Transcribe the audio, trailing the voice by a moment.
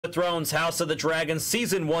Thrones, House of the Dragon,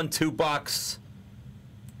 Season 1, 2-box.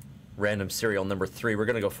 Random serial number 3. We're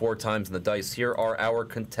going to go 4 times in the dice. Here are our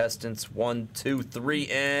contestants. 1, 2, 3,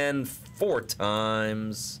 and 4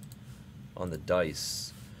 times on the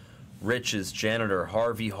dice. Rich is Janitor,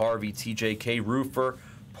 Harvey, TJK, Roofer,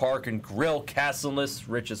 Park and Grill, Castleness.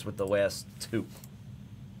 Rich is with the last 2.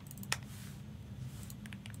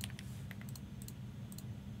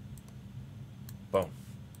 Boom.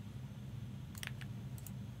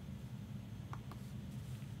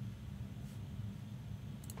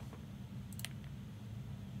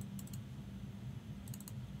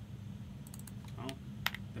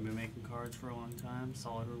 They've been making cards for a long time.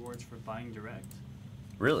 Solid rewards for buying direct.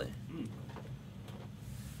 Really?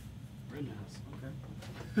 Rittenhouse,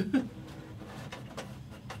 okay.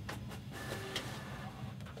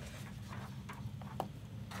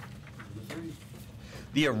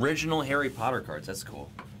 The original Harry Potter cards. That's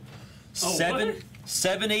cool. Oh,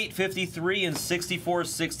 7, 8, 53, and 64,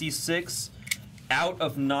 66. Out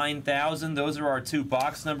of 9,000. Those are our 2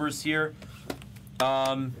 box numbers here.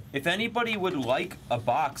 If anybody would like a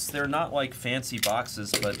box, they're not like fancy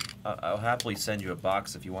boxes, but I'll happily send you a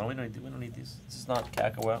box if you want. We don't need these. This is not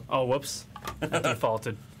Cacao. Oh, whoops. I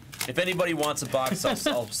defaulted. If anybody wants a box,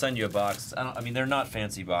 I'll send you a box. I mean, they're not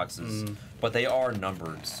fancy boxes, but they are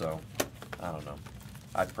numbered, so I don't know.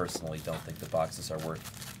 I personally don't think the boxes are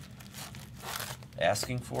worth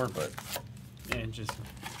asking for, but Yeah, just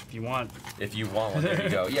if you want. if you want one, there you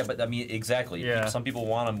go. Yeah, but I mean, exactly. Yeah. Some people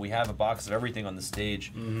want them. We have a box of everything on the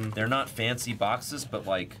stage. They're not fancy boxes, but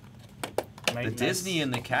like the Disney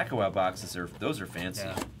and the Cacao boxes those are fancy.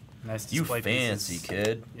 Yeah. Nice You display fancy pieces.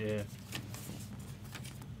 kid. Yeah.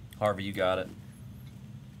 Harvey, you got it.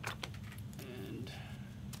 And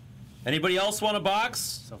Anybody else want a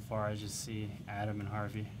box? so far, I just see Adam and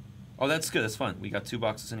Harvey. Oh, that's good. That's fine. We got 2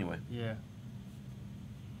 boxes anyway. Yeah.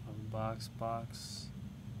 Box.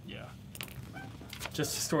 Yeah.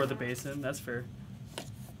 Just to store the base in. That's fair.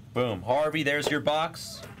 Boom. Harvey, there's your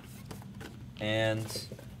box. And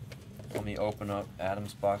let me open up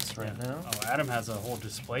Adam's box right now. Oh, Adam has a whole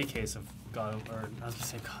display case of God, or I was gonna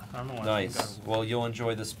say God. I don't know why. Nice. Well, you'll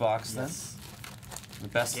enjoy this box then. Yes. The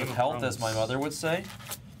best Game of of health, as my Thrones. mother would say.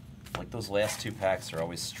 Like those last 2 packs are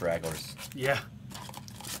always stragglers. Yeah.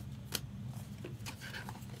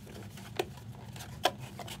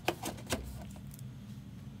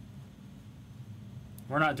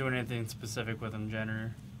 We're not doing anything specific with him,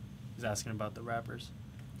 Jenner. He's asking about the wrappers.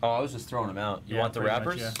 Oh, I was just throwing them out. You Yeah, want the pretty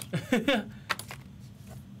wrappers? much, yeah.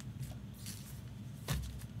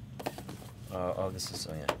 Oh, this is,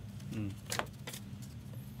 oh yeah.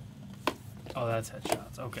 Oh, that's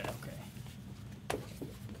headshots. Okay.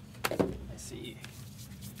 I see.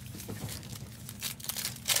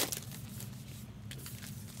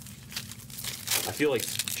 I feel like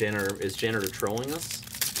Janitor trolling us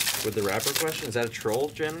with the wrapper question. Is that a troll,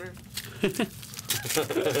 Janitor?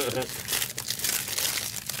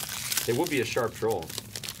 It would be a sharp troll.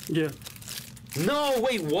 Yeah. No,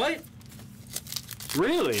 wait, what?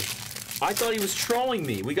 Really? I thought he was trolling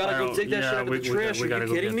me. We gotta go dig that shit out of the trash. Are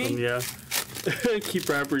you kidding me? Yeah. Keep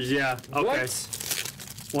wrappers, yeah. Okay.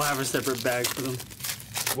 What? We'll have a separate bag for them.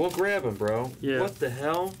 We'll grab him, bro. Yeah. What the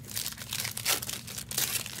hell?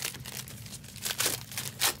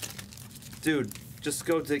 Dude, just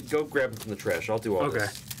go grab him from the trash. I'll do all Okay.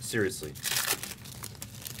 this. Seriously.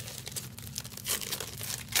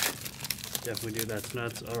 Definitely do. That's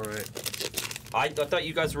nuts. All right. I thought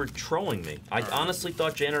you guys were trolling me. I honestly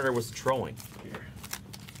thought Janitor was trolling. Here.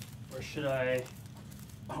 Or should I?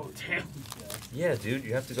 Oh damn. Yeah, dude,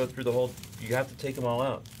 you have to go through the whole. You have to take them all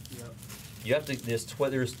out. Yep. You have to. There's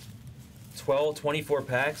 12, 24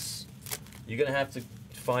 packs. You're gonna have to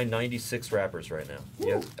find 96 wrappers right now.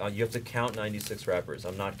 You have to count 96 wrappers.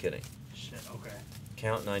 I'm not kidding. Shit. Okay.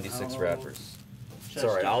 Count 96 Oh. wrappers. It's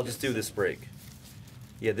all right. I'll just do this break.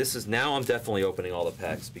 Yeah, this is now. I'm definitely opening all the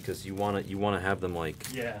packs because you wanna have them like.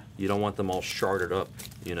 Yeah. You don't want them all sharded up,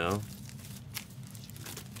 you know.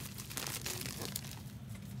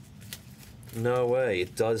 No way.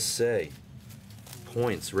 It does say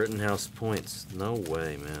points. Rittenhouse points. No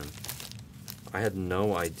way, man. I had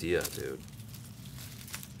no idea, dude.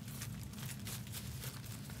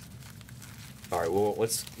 All right. Well,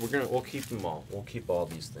 we'll keep them all. We'll keep all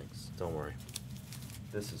these things. Don't worry.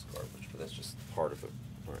 This is garbage, but that's just part of it.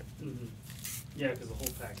 All right. Mm-hmm. Yeah, because the whole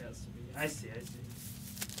pack has to be. I see.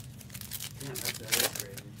 Damn, that's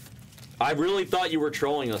crazy. I really thought you were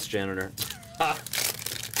trolling us, Janitor. 4.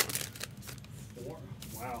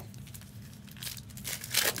 Wow.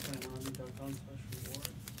 Special reward.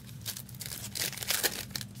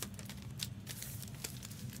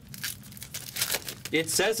 It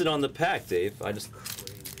says it on the pack, Dave. I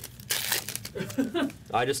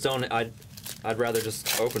just don't. I'd rather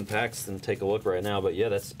just open packs than take a look right now. But yeah,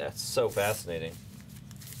 that's so fascinating.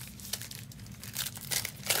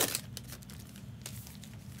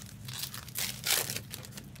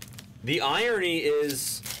 The irony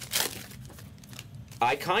is,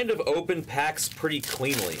 I kind of open packs pretty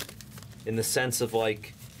cleanly, in the sense of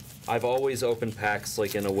like, I've always opened packs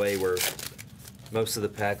like in a way where most of the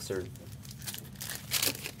packs are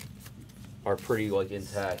pretty like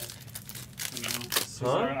intact. You know,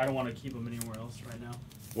 Huh? I don't want to keep them anywhere else right now.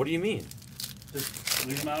 What do you mean? Just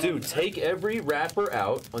leave them out. Dude, take every wrapper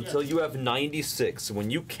out until you have 96. When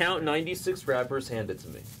you count 96 wrappers, hand it to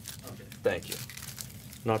me. Okay. Thank you.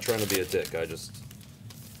 I'm not trying to be a dick. I just.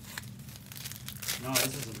 No,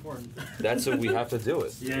 this is important. That's what we have to do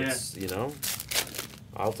it. Yeah. It's, you know.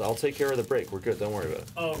 I'll take care of the break. We're good. Don't worry about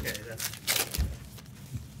it. Oh, okay. That's.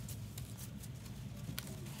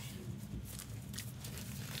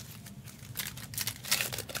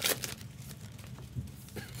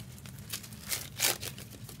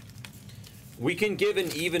 We can give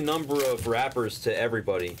an even number of wrappers to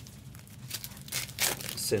everybody,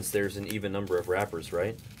 since there's an even number of wrappers,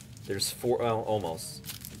 right? There's almost.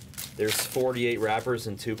 There's 48 wrappers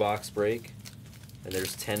in 2-box break, and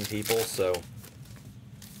there's 10 people, so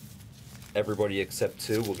everybody except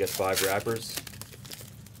 2 will get 5 wrappers.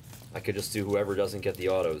 I could just do whoever doesn't get the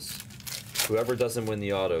autos. Whoever doesn't win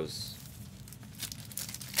the autos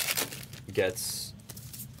gets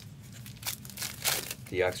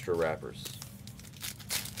the extra wrappers.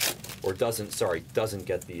 Or doesn't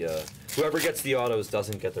get the, whoever gets the autos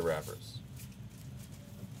doesn't get the wrappers.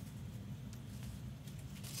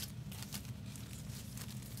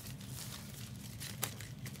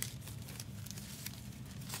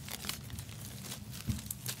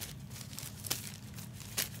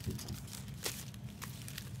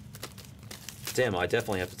 Damn, I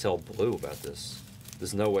definitely have to tell Blue about this.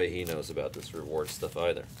 There's no way he knows about this reward stuff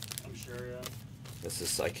either. I'm sure, yeah. This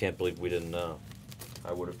is, I can't believe we didn't know.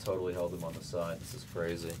 I would have totally held him on the side. This is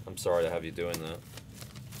crazy. I'm sorry to have you doing that.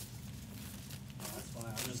 Oh, that's fine.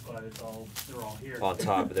 I'm just glad they're all here. On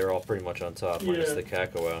top, they're all pretty much on top, minus Yeah. the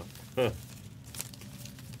Kakao. Huh.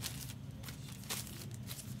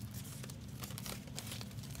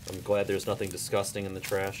 I'm glad there's nothing disgusting in the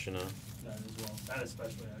trash, you know. That as well. That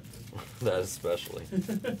especially, actually. That especially.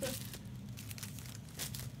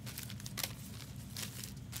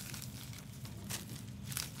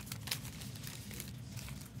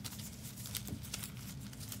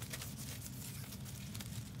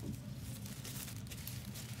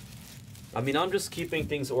 I mean, I'm just keeping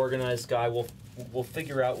things organized, Guy. We'll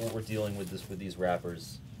figure out what we're dealing with with these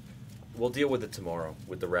wrappers. We'll deal with it tomorrow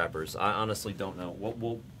with the wrappers. I honestly don't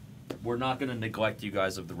know. We're not gonna neglect you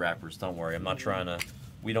guys of the wrappers. Don't worry. I'm not trying to.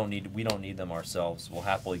 We don't need them ourselves. We'll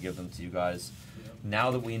happily give them to you guys. Yep.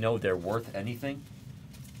 Now that we know they're worth anything,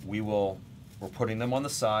 we're putting them on the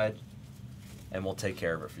side, and we'll take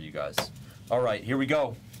care of it for you guys. All right, here we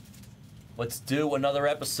go. Let's do another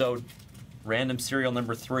episode. Random serial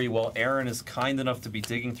number 3. While Aaron is kind enough to be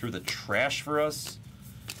digging through the trash for us,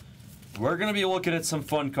 we're gonna be looking at some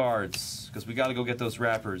fun cards because we got to go get those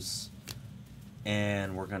wrappers,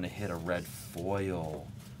 and we're gonna hit a red foil.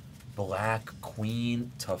 Black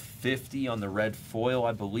Queen to 50 on the red foil,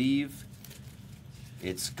 I believe.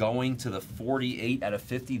 It's going to the 48 out of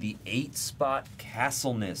 50. The 8-spot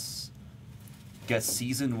Castleness gets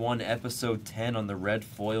Season 1, Episode 10 on the red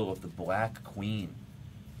foil of the Black Queen.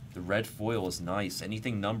 The red foil is nice.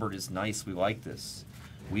 Anything numbered is nice. We like this.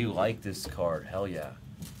 We like this card. Hell yeah.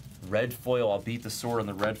 Red foil. I'll beat the sword on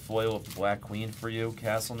the red foil of the Black Queen for you.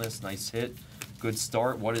 Castleness. Nice hit. Good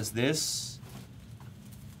start. What is this?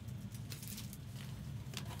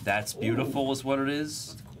 That's beautiful. Ooh. Is what it is.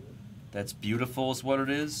 That's cool. That's beautiful is what it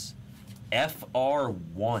is.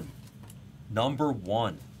 FR1. Number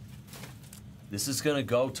 1. This is going to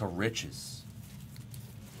go to Riches.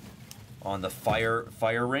 On the fire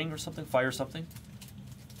ring or something? Fire something?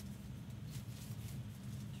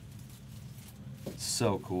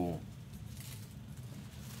 So cool.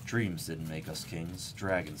 Dreams didn't make us kings.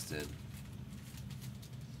 Dragons did.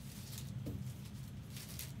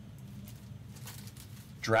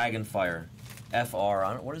 Dragonfire.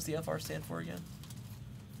 FR. What does the FR stand for again?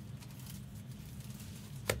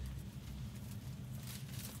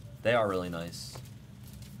 They are really nice.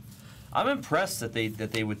 I'm impressed that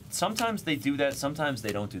they would. Sometimes they do that. Sometimes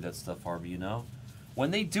they don't do that stuff, Harvey. You know,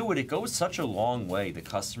 when they do it, it goes such a long way. The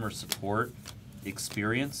customer support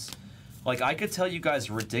experience. Like, I could tell you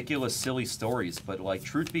guys ridiculous, silly stories, but like,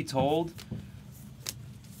 truth be told,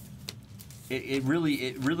 it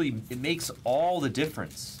really makes all the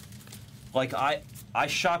difference. Like I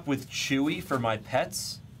shop with Chewy for my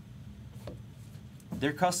pets.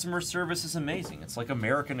 Their customer service is amazing. It's like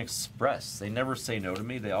American Express. They never say no to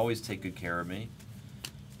me. They always take good care of me.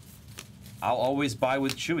 I'll always buy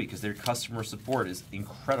with Chewy because their customer support is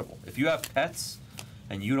incredible. If you have pets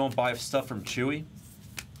and you don't buy stuff from Chewy,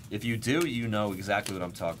 if you do, you know exactly what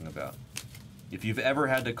I'm talking about. If you've ever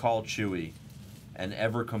had to call Chewy and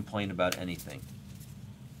ever complain about anything,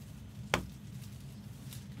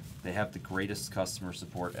 they have the greatest customer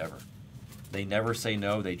support ever. They never say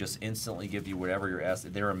no. They just instantly give you whatever you're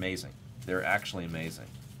asking. They're amazing. They're actually amazing.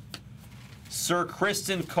 Sir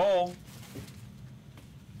Kristen Cole.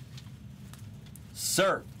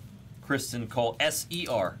 Sir Kristen Cole.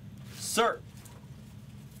 S-E-R. Sir.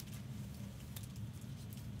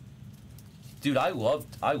 Dude, I love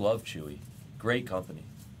Chewy. Great company.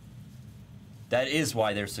 That is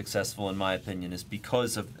why they're successful, in my opinion, is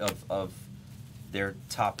because of their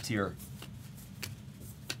top tier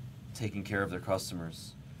taking care of their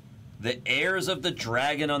customers. The heirs of the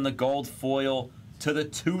dragon on the gold foil to the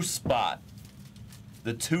 2 spot.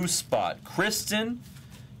 The 2 spot. Kristen,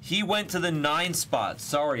 he went to the 9 spot.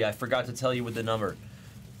 Sorry, I forgot to tell you with the number.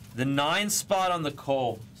 The 9 spot on the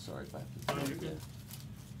Cole. Sorry if I have to. Oh, you're good.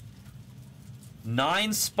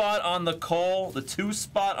 9 spot on the Cole. The 2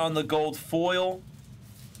 spot on the gold foil.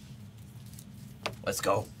 Let's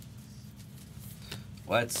go.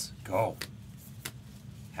 Let's go.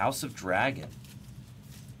 House of Dragon.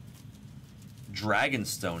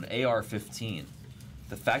 Dragonstone, AR-15.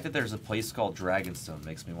 The fact that there's a place called Dragonstone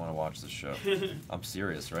makes me want to watch this show. I'm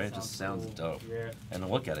serious, right? It just sounds cool. dope. Yeah. And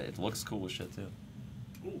look at it. It looks cool as shit, too.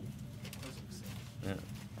 Ooh. That looks sick. Yeah.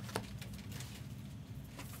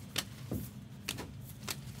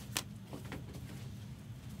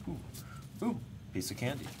 Ooh, piece of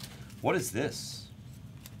candy. What is this?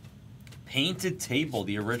 Painted Table,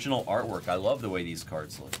 the original artwork. I love the way these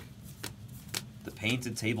cards look. The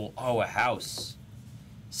Painted Table. Oh, a house.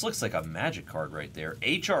 This looks like a Magic card right there.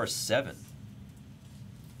 HR7.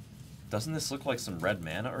 Doesn't this look like some red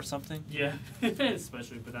mana or something? Yeah,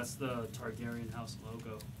 especially, but that's the Targaryen house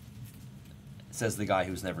logo. Says the guy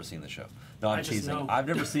who's never seen the show. No, I'm I just teasing. know. I've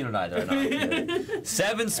never seen it either. No, I'm kidding.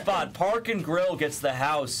 7 spot. Park and Grill gets the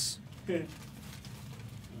house.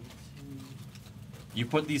 You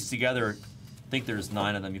put these together, I think there's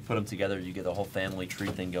 9 of them. You put them together, you get a whole family tree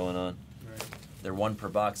thing going on. Right. They're 1 per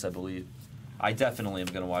box, I believe. I definitely am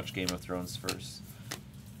going to watch Game of Thrones first.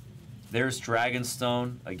 There's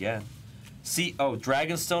Dragonstone again. See, oh,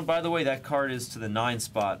 Dragonstone, by the way, that card is to the 9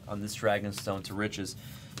 spot on this Dragonstone to Riches.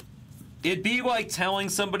 It'd be like telling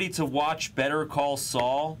somebody to watch Better Call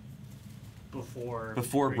Saul before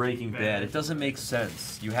Breaking Bad. It doesn't make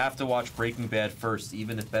sense. You have to watch Breaking Bad first,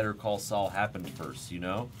 even if Better Call Saul happened first, you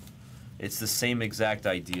know? It's the same exact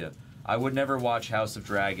idea. I would never watch House of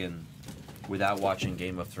Dragon without watching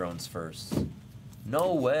Game of Thrones first.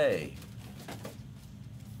 No way.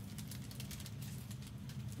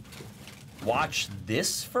 Watch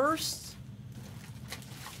this first?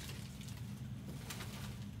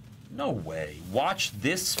 No way. Watch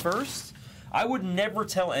this first? I would never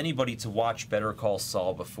tell anybody to watch Better Call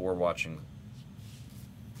Saul before watching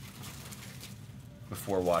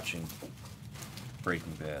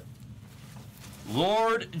Breaking Bad.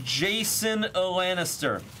 Lord Jason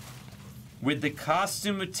Lannister with the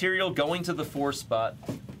costume material going to the 4 spot.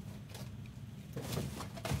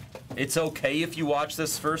 It's okay if you watch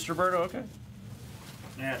this first, Roberto? Okay.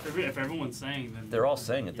 Yeah, if everyone's saying, then They're all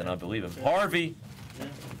saying it, then I believe him. Yeah. Harvey. Yeah.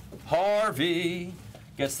 Harvey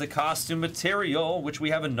gets the costume material, which we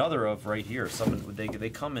have another of right here. They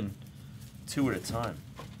come in 2 at a time.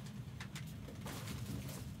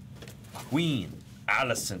 Queen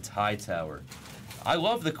Alicent Hightower. I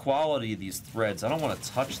love the quality of these threads. I don't want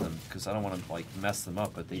to touch them because I don't want to like mess them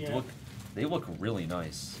up, but they look really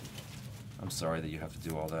nice. I'm sorry that you have to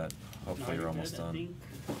do all that. Hopefully No, you're almost good, I done. think.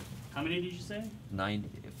 How many did you say?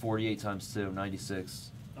 48 times 2,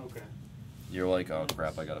 96. Okay. You're like, oh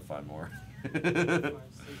crap, I gotta find more. 5, 6, 7,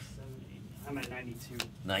 8. I'm at 92.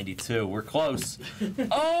 92, we're close.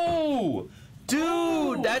 Oh! Dude,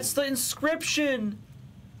 Oh! that's the inscription!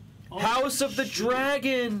 Oh, House of the shoot.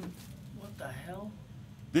 Dragon! What the hell?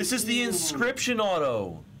 This is the Ooh. inscription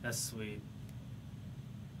auto. That's sweet.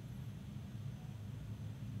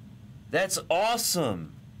 That's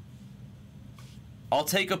awesome. I'll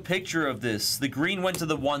take a picture of this. The green went to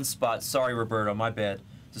the 1 spot. Sorry, Roberto, my bad.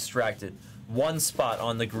 Distracted. 1 spot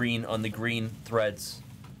on the green threads.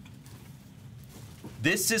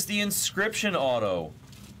 This is the inscription auto.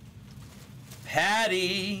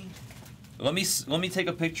 Patty. Let me take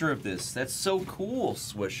a picture of this. That's so cool,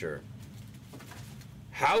 Swisher.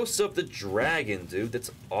 House of the Dragon, dude. That's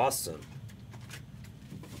awesome.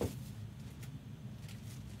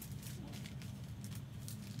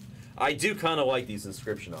 I do kind of like these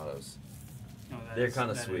inscription autos. Oh, They're kind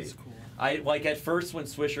of that sweet. is cool. I like at first when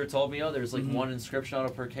Swisher told me, oh, there's like one inscription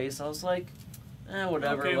auto per case. I was like,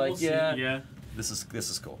 whatever. Okay, like, we'll yeah, see. Yeah. this is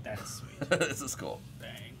cool. That's sweet. This is cool. Dang.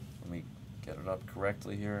 Let me get it up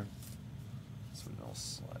correctly here, so we don't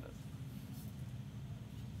slide it.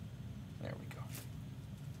 There we go.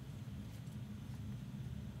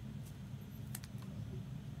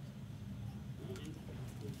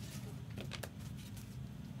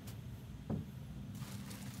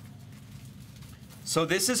 So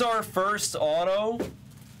this is our first auto.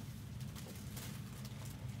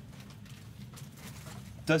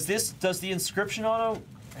 Does the inscription auto,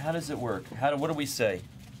 how does it work? What do we say?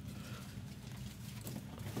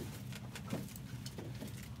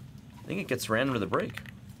 I think it gets random to the break.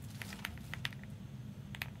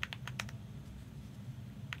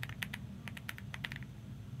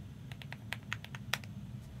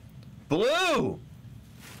 Blue!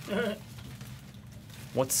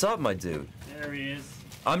 What's up, my dude? There he is.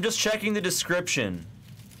 I'm just checking the description.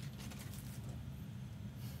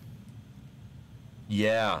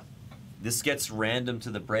 Yeah. This gets random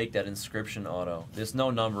to the break, that inscription auto. There's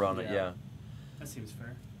no number on it, yeah. That seems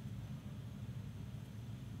fair.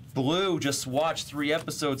 Blue just watched 3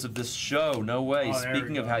 episodes of this show. No way. Oh, there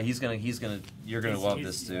Speaking we of go. how you're gonna love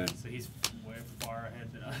this dude. So he's way far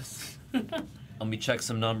ahead than us. Let me check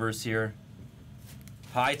some numbers here.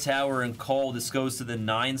 Hightower and Cole, this goes to the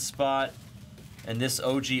 9 spot. And this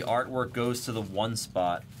OG artwork goes to the 1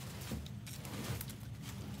 spot.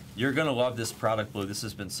 You're gonna love this product, Blue. This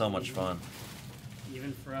has been so much fun.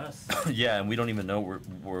 Even for us. Yeah, and we don't even know what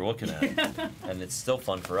we're looking at. And it's still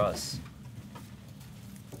fun for us.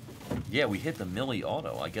 Yeah, we hit the Millie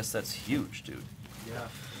auto. I guess that's huge, dude. Yeah.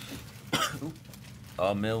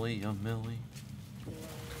 A Millie, a Millie.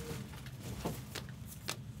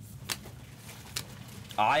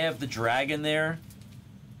 Eye of the Dragon there.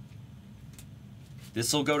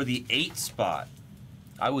 This will go to the 8 spot.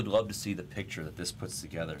 I would love to see the picture that this puts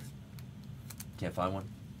together. Can't find one?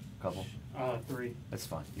 Couple? 3. That's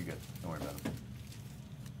fine. You're good. Don't worry about it.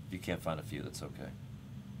 If you can't find a few, that's okay.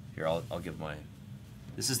 Here, I'll give my...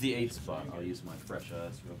 This is the 8 spot. I'll use my fresh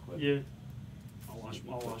eyes real quick. Yeah.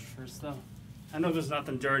 I'll wash first though. I know there's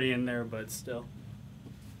nothing dirty in there, but still.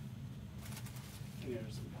 I think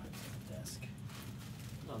there's some pipes on the desk.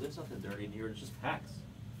 No, there's nothing dirty in here. It's just packs.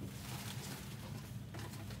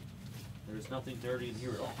 There's nothing dirty in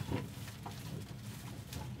here at all.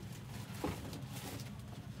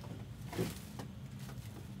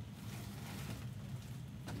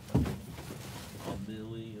 A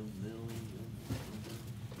Millie, a Millie,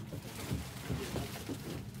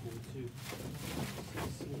 One, two,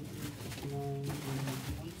 6, 8, 9,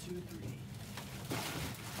 1, 2, 3.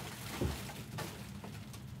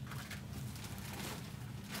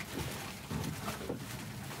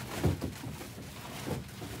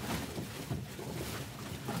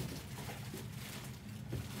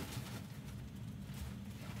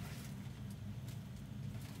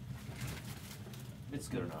 It's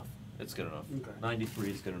good enough. It's good enough. Okay. 93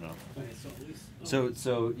 is good enough. Okay, so at least.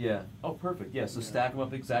 So yeah. Oh, perfect. Yeah. So Yeah. stack them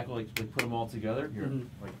up exactly like put them all together here. Mhm.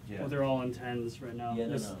 Like yeah. Well, they're all in 10s right now. Yeah,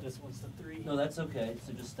 no, this no. this one's the 3. No, that's okay.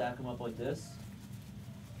 So just stack them up like this,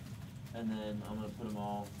 and then I'm gonna put them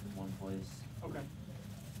all in one place. Okay.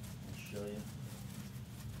 I'll show you.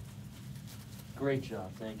 Great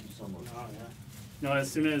job. Thank you so much. Oh yeah. No,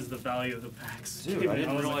 as soon as the value of the packs. Dude, came I in,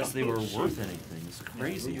 didn't was like, realize they oh, were shit. worth anything. It's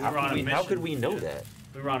crazy. we How were on could a we? How could mission. we know Yeah. that?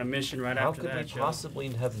 We were on a mission right How after could that. we Joe. possibly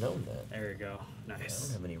have known that? There you go. I Nice.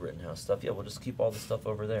 don't have any Rittenhouse stuff. Yeah, we'll just keep all the stuff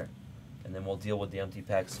over there, and then we'll deal with the empty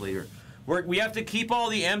packs later. We have to keep all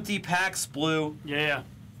the empty packs, Blue. Yeah.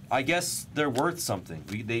 I guess they're worth something.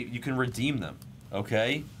 You can redeem them,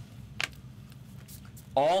 okay?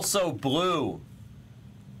 Also, Blue.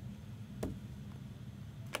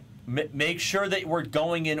 Make sure that we're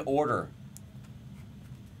going in order.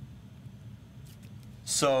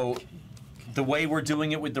 So, the way we're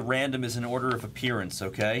doing it with the random is in order of appearance,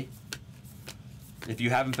 okay? If you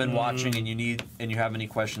haven't been watching and you have any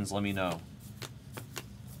questions, let me know.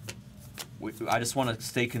 I just want to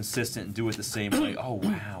stay consistent and do it the same way. Oh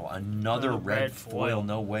wow, another red foil.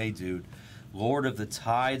 No way, dude. Lord of the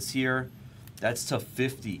Tides here. That's to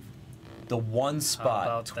 50. The 1 spot,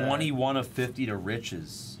 about 21 of 50 to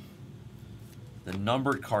Riches. The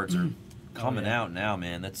numbered cards are coming yeah. out now,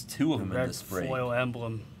 man. That's 2 of them in Red this break. foil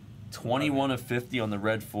emblem. 21 of 50 on the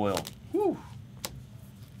red foil. Whew.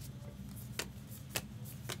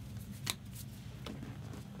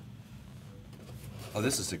 Oh,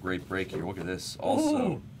 this is a great break here. Look at this.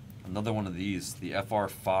 Also, Ooh. another one of these, the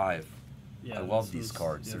FR5. Yeah, I love this these is-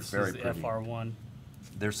 cards. yeah, They're this very is the pretty. FR1.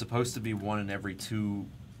 They're supposed to be one in every 2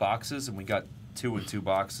 boxes, and we got 2 in 2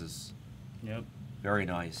 boxes. Yep, Very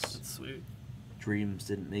nice. that's sweet. Dreams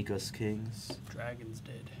didn't make us kings. Dragons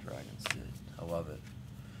did. Dragons did. I love it.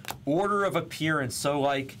 Order of appearance. So,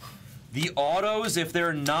 like, the autos, if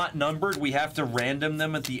they're not numbered, we have to random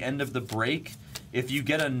them at the end of the break. If you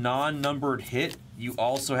get a non-numbered hit, you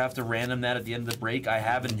also have to random that at the end of the break. I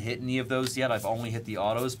haven't hit any of those yet. I've only hit the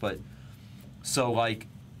autos, but... So, like,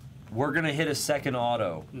 we're going to hit a second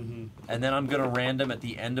auto. Mm-hmm. And then I'm going to random at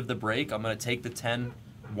the end of the break. I'm going to take the 10,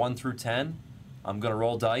 1 through 10. I'm going to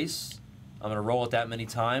roll dice. I'm going to roll it that many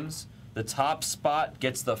times. The top spot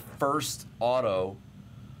gets the first auto.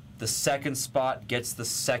 The second spot gets the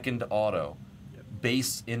second auto. Yep.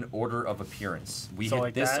 Based in order of appearance. We So hit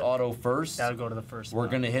like this that, auto first. That'll go to the first We're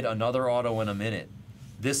spot. going to hit another auto in a minute.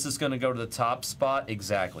 This is going to go to the top spot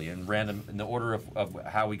exactly in random in the order of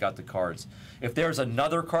how we got the cards. If there's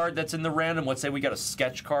another card that's in the random, let's say we got a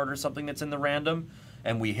sketch card or something that's in the random,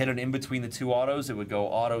 and we hit it in between the 2 autos, it would go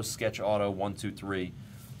auto, sketch, auto, 1, 2, 3.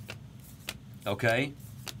 Okay?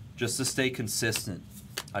 Just to stay consistent.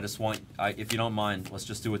 I just want, if you don't mind, let's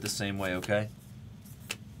just do it the same way, okay?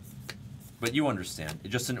 But you understand.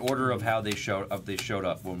 It's just in order of how they showed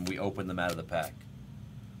up when we opened them out of the pack.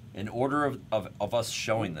 In order of us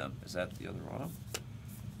showing them. Is that the other auto?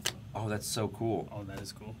 Oh, that's so cool. Oh, that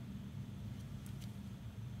is cool.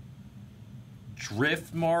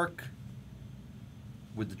 Driftmark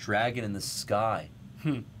with the dragon in the sky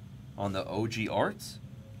on the OG art.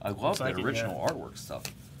 I love Looks that like it, original yeah. artwork stuff.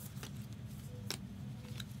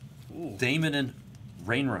 Ooh. Damon and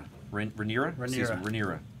Rhaenyra. Excuse me,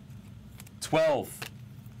 Rhaenyra. 12.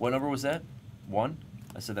 What number was that? 1?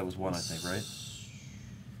 I said that was 1, I think, right?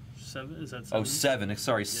 7? Is that 7? Oh, 7.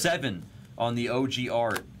 Sorry, 7 on the OG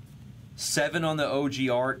art. 7 on the OG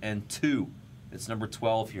art and 2. It's number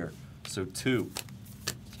 12 here. So 2.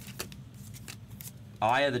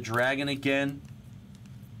 Eye of the Dragon again.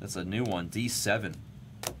 That's a new one. D7.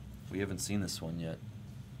 We haven't seen this one yet.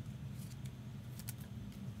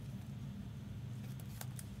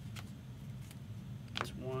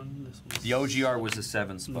 It's 1. This one's... The OG art was the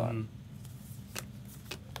 7 spot. Mhm.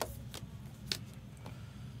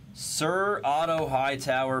 Sir Otto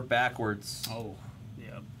Hightower backwards. Oh,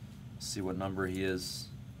 yeah. See what number he is.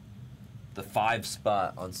 The 5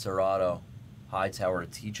 spot on Sir Otto Hightower to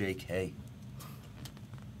TJK.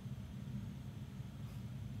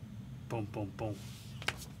 Boom, boom, boom.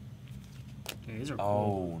 Yeah, these are Oh,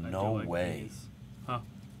 cool. I no do like way. these. Huh.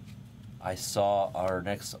 I saw our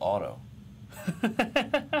next auto.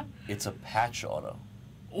 It's a patch auto.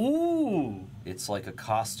 Ooh! It's like a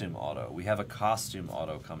costume auto. We have a costume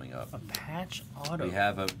auto coming up. A patch auto. We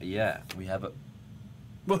have a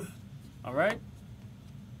Alright.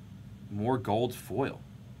 more gold foil.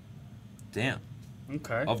 Damn.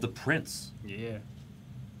 Okay. Of the Prince. Yeah.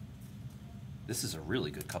 This is a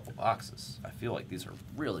really good couple boxes. I feel like these are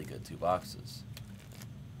really good 2 boxes.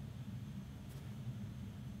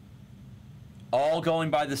 All going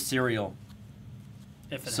by the serial.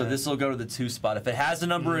 If it So has- this will go to the 2 spot. If it has a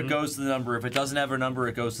number, it Mhm. goes to the number. If it doesn't have a number,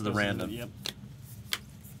 it goes to the goes to random. Yep.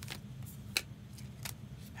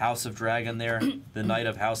 House of Dragon there. The Knight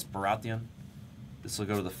of House Baratheon. This will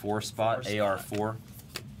go to the 4 spot. 4 AR4.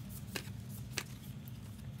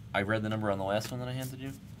 I read the number on the last one that I handed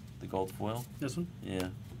you. The gold foil. This one? Yeah.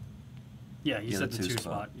 Yeah, you Yeah, said the the 2 2 spot.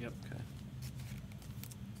 spot. Yep. Okay.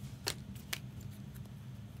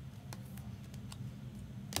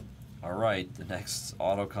 All right. The next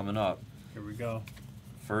auto coming up. Here we go.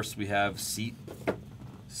 First, we have Sea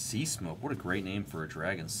Smoke. What a great name for a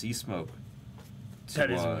dragon. Sea Smoke. That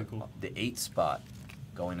is really cool. The 8 spot,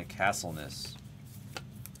 going to Castleness.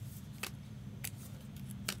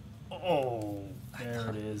 Oh, there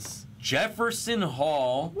it is. Jefferson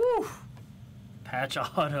Hall. Woo! Patch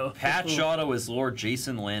auto. Patch auto is Lord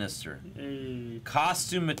Jason Lannister. Hey.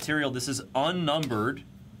 Costume material. This is unnumbered,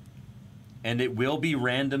 and it will be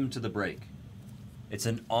random to the break. It's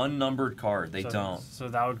an unnumbered card. They don't. So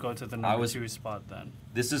that would go to the number 2 spot then.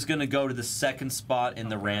 This is going to go to the 2nd spot in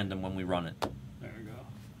the Okay. random when we run it. There we go.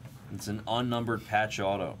 It's an unnumbered patch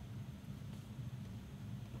auto.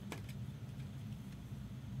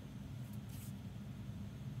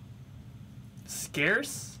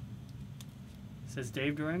 Scarce? Says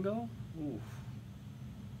Dave Durango? Ooh.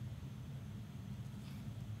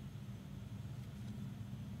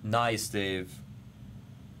 Nice, Dave.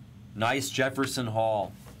 Nice Jefferson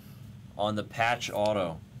Hall on the patch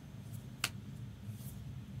auto.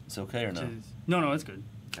 It's okay or no? No, it's good.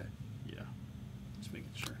 Okay. Yeah. Just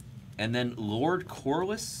And then Lord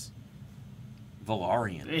Corliss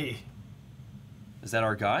Velaryon. Hey. Is that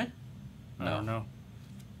our guy? I don't know.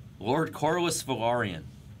 Lord Corliss Velaryon.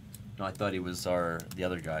 No, I thought he was the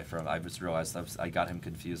other guy from. I just realized I got him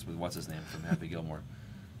confused with what's his name from Happy Gilmore.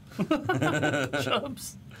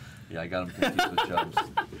 Chubbs. Yeah, I got him confused with Chubbs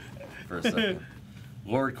for a second.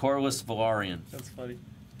 Lord Corliss Velaryon. That's funny.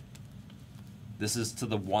 This is to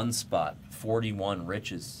the 1 spot. 41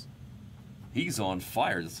 riches. He's on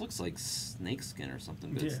fire. This looks like snakeskin or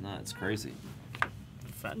something, but it's Yeah. not. It's crazy.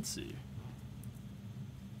 Fancy.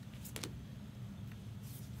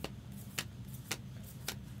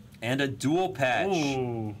 And a dual patch.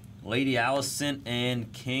 Ooh. Lady Alicent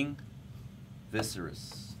and King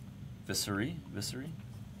Viserys. Viserys?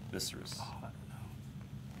 Viserys. Oh, I don't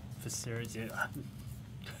know. Viserys, yeah.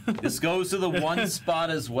 This goes to the 1 spot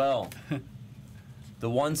as well. The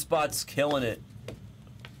 1 spot's killing it.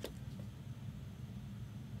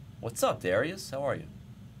 What's up, Darius? How are you?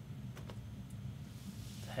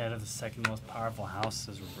 The head of the second most powerful house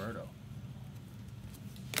is Roberto.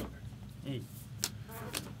 Hey.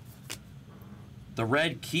 The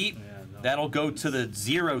red keep, Yeah, no. that'll go to the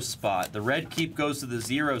 0 spot. The red keep goes to the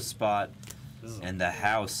 0 spot. This is And the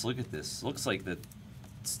house, look at this. Looks like the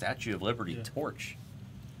Statue of Liberty Yeah. torch.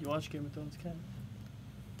 You watch Game of Thrones, Ken?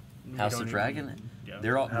 House of Dragon?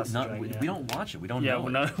 They're all House of not, Dragon, we don't watch it. We don't yeah, know.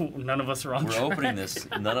 well, it. none of us are on We're track. opening this.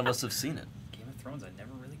 None of us have seen it. Game of Thrones, I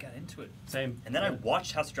never really got into it. Same. And then I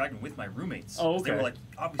watched House of Dragon with my roommates. Oh, 'cause They were okay. like,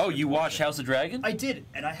 obviously Oh, you watch watched it. House of Dragon? I did,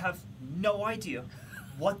 and I have no idea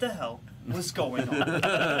what the hell was going on.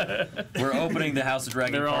 We're opening the House of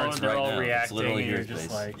Dragon They're all, cards they're right all now. It's reacting, literally and here, you're just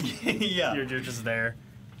Space. like, Yeah. you're just there.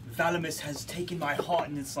 Valamis has taken my heart,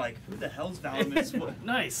 and it's like, who the hell's Valamis? What?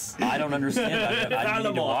 Nice. I don't understand. I need to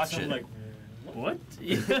Valamont. watch I'm it. like, What?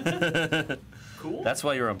 cool. That's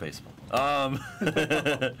why you're on baseball.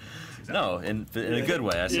 No, in a good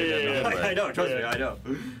way. I said that in a good way. I know, trust me, I know.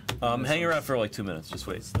 Hang around for like 2 minutes. Just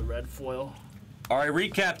wait. It's the red foil. All right,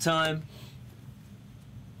 recap time.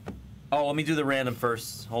 Oh, let me do the random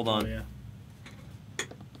first. Hold on. Oh, yeah.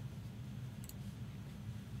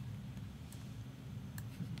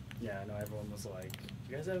 Yeah, I know everyone was like,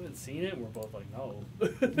 you guys haven't seen it? And we're both like, no. You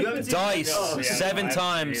haven't seen Dice, it? Oh, yeah, 7 no, I haven't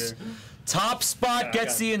times. either. Top spot Yeah, I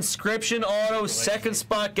gets got the inscription auto. Second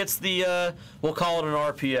spot gets the, we'll call it an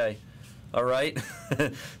RPA. All right?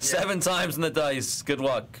 7 times in the dice. Good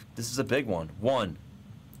luck. This is a big one. 1,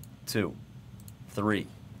 2, 3,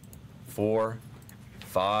 4,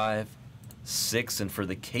 5, 6. And for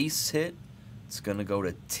the case hit, it's going to go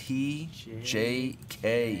to TJK.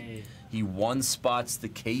 He 1 spots the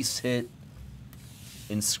case hit.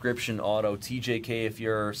 Inscription auto. TJK, if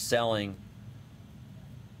you're selling,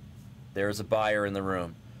 there's a buyer in the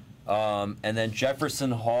room. And then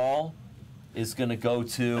Jefferson Hall is going to go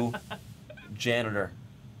to janitor.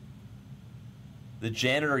 The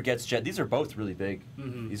janitor gets these are both really big.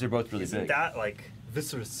 Mhm. These are both really Isn't big. that like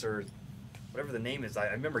Viserys or whatever the name is? I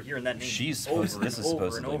remember hearing that name. She's supposed. over This and is over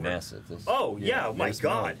and supposedly over. massive. This, Oh, yeah, oh my there's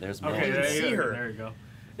God. Mel- There's Okay, Mel. didn't there see you go. her. There you go.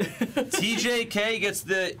 TJK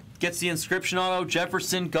gets the inscription auto.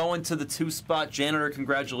 Jefferson going to the 2 spot. Janitor,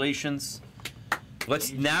 congratulations.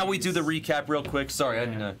 Now we do the recap real quick. Sorry,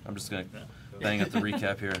 I'm just gonna bang up the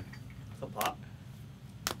recap here. The pop.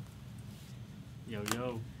 Yo,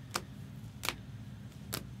 yo.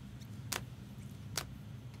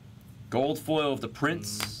 Gold foil of the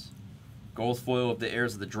Prince. Gold foil of the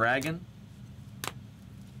Heirs of the Dragon.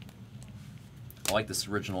 I like this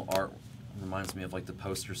original art. Reminds me of like the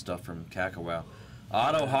poster stuff from Kakawau.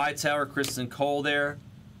 Otto Hightower, Kristen Cole there.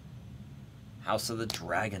 House of the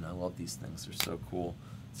Dragon. I love these things. They're so cool.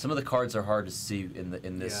 Some of the cards are hard to see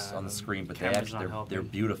in this Yeah, on the screen, but camera's not they're helping.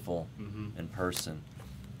 beautiful Mhm. in person.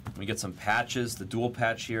 We get some patches. The dual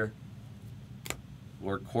patch here.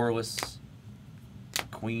 Lord Corliss,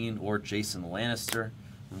 Queen, Lord Jason Lannister.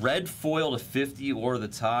 Red foil to 50, Lord of the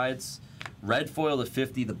Tides. Red foil to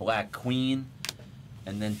 50, the Black Queen.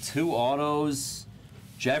 And then 2 autos.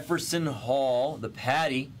 Jefferson Hall, the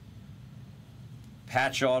Patty.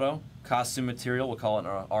 Patch auto, costume material. We'll call it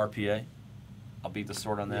an RPA. I'll beat the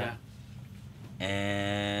sword on that. Yeah.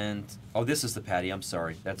 And oh, this is the Patty. I'm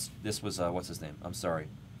sorry. This was what's his name? I'm sorry.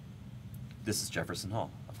 This is Jefferson Hall,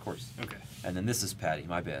 of course. Okay. And then this is Patty.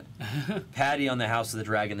 My bad. Patty on the House of the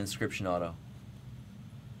Dragon inscription auto.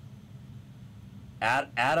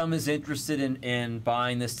 Adam is interested in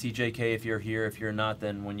buying this TJK if you're here. If you're not,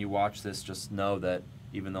 then when you watch this, just know that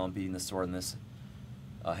even though I'm beating the sword in this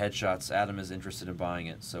headshots, Adam is interested in buying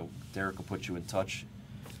it. So Derek will put you in touch.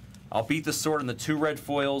 I'll beat the sword in the 2 red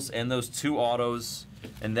foils and those 2 autos.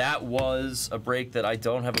 And that was a break that I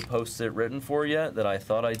don't have a post-it written for yet that I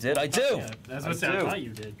thought I did. I do! Yeah, that's what I thought you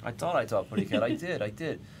did. I thought Putty Cat. I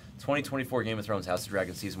did. 2024 Game of Thrones House of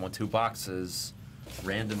Dragon Season 1, 2 boxes.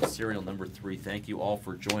 Random serial number 3. Thank you all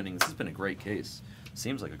for joining. This has been a great case.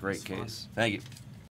 Seems like a great case. Thank you.